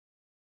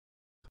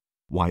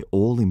why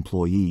all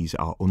employees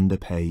are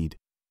underpaid.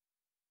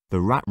 The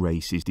rat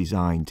race is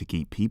designed to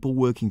keep people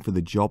working for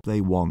the job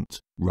they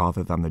want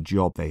rather than the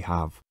job they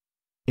have.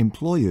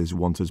 Employers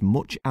want as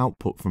much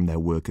output from their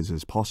workers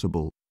as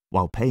possible,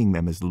 while paying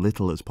them as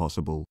little as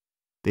possible.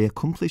 They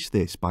accomplish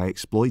this by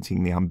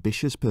exploiting the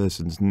ambitious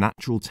person's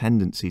natural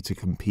tendency to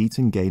compete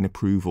and gain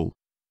approval.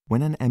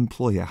 When an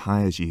employer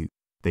hires you,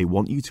 they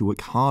want you to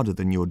work harder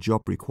than your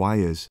job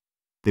requires.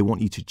 They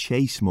want you to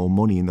chase more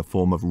money in the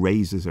form of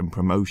raises and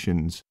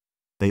promotions.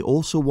 They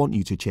also want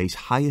you to chase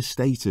higher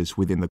status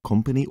within the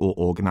company or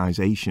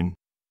organization.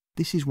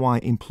 This is why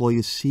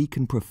employers seek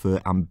and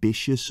prefer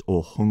ambitious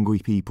or hungry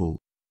people.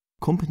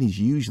 Companies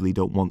usually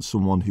don't want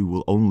someone who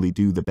will only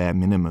do the bare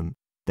minimum.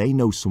 They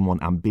know someone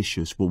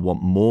ambitious will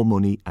want more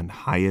money and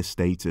higher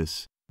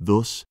status.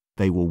 Thus,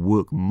 they will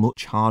work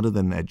much harder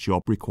than their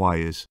job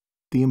requires.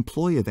 The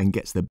employer then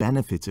gets the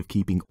benefit of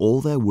keeping all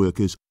their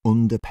workers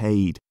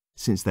underpaid,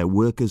 since their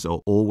workers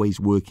are always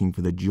working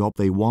for the job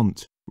they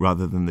want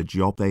rather than the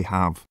job they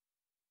have.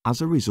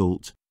 As a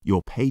result,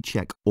 your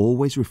paycheck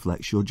always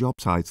reflects your job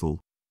title,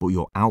 but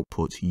your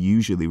output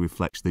usually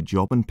reflects the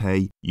job and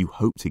pay you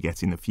hope to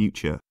get in the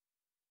future.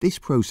 This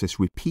process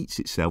repeats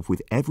itself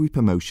with every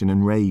promotion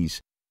and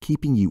raise,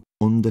 keeping you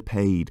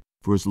underpaid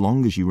for as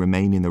long as you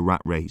remain in the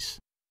rat race.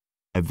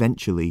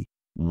 Eventually,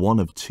 one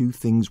of two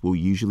things will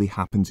usually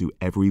happen to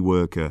every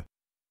worker.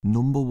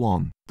 Number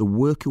 1, the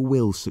worker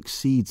will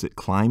succeeds at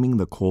climbing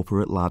the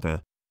corporate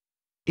ladder.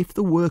 If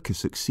the worker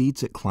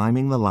succeeds at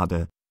climbing the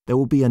ladder, there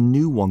will be a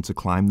new one to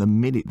climb the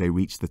minute they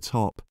reach the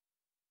top.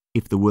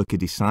 If the worker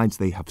decides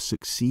they have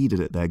succeeded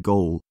at their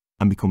goal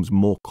and becomes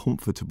more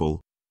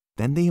comfortable,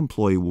 then the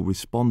employer will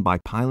respond by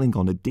piling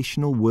on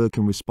additional work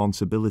and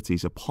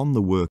responsibilities upon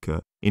the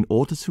worker in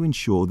order to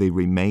ensure they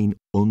remain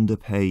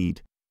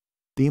underpaid.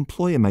 The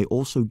employer may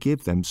also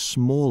give them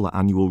smaller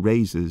annual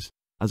raises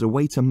as a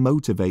way to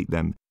motivate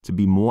them to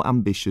be more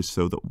ambitious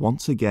so that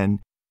once again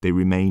they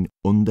remain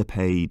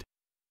underpaid.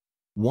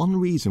 One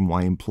reason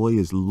why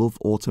employers love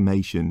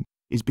automation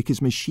is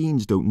because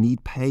machines don't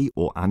need pay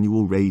or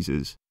annual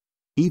raises.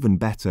 Even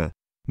better,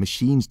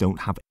 machines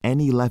don't have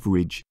any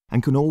leverage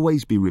and can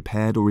always be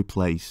repaired or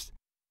replaced.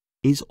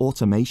 Is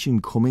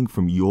automation coming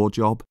from your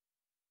job?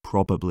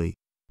 Probably,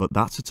 but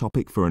that's a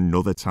topic for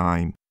another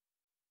time.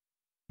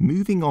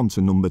 Moving on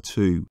to number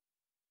 2,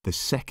 the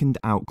second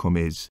outcome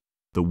is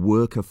the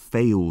worker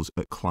fails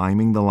at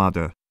climbing the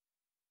ladder.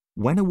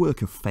 When a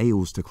worker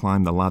fails to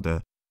climb the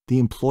ladder, the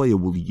employer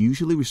will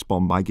usually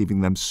respond by giving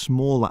them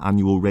smaller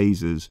annual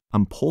raises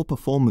and poor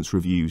performance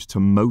reviews to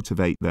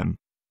motivate them,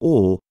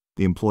 or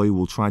the employer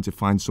will try to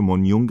find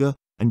someone younger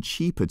and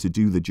cheaper to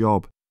do the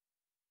job.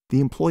 The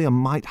employer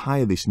might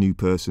hire this new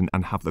person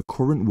and have the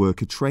current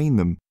worker train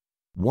them.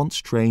 Once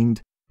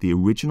trained, the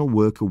original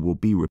worker will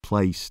be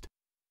replaced.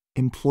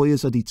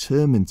 Employers are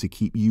determined to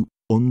keep you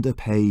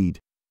underpaid.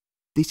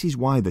 This is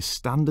why the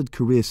standard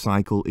career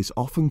cycle is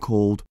often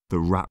called the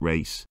rat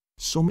race.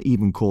 Some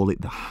even call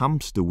it the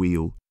hamster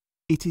wheel.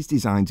 It is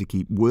designed to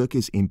keep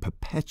workers in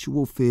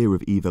perpetual fear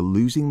of either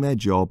losing their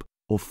job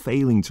or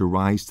failing to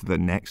rise to the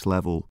next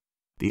level.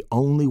 The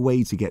only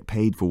way to get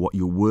paid for what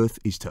you're worth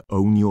is to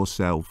own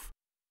yourself.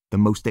 The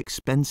most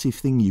expensive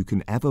thing you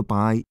can ever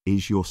buy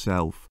is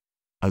yourself.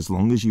 As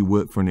long as you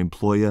work for an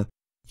employer,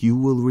 you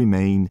will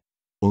remain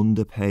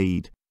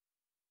underpaid.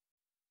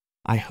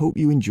 I hope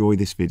you enjoy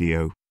this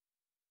video.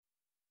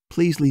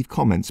 Please leave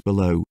comments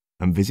below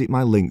and visit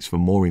my links for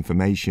more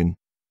information.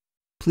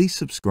 Please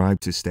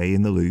subscribe to stay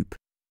in the loop.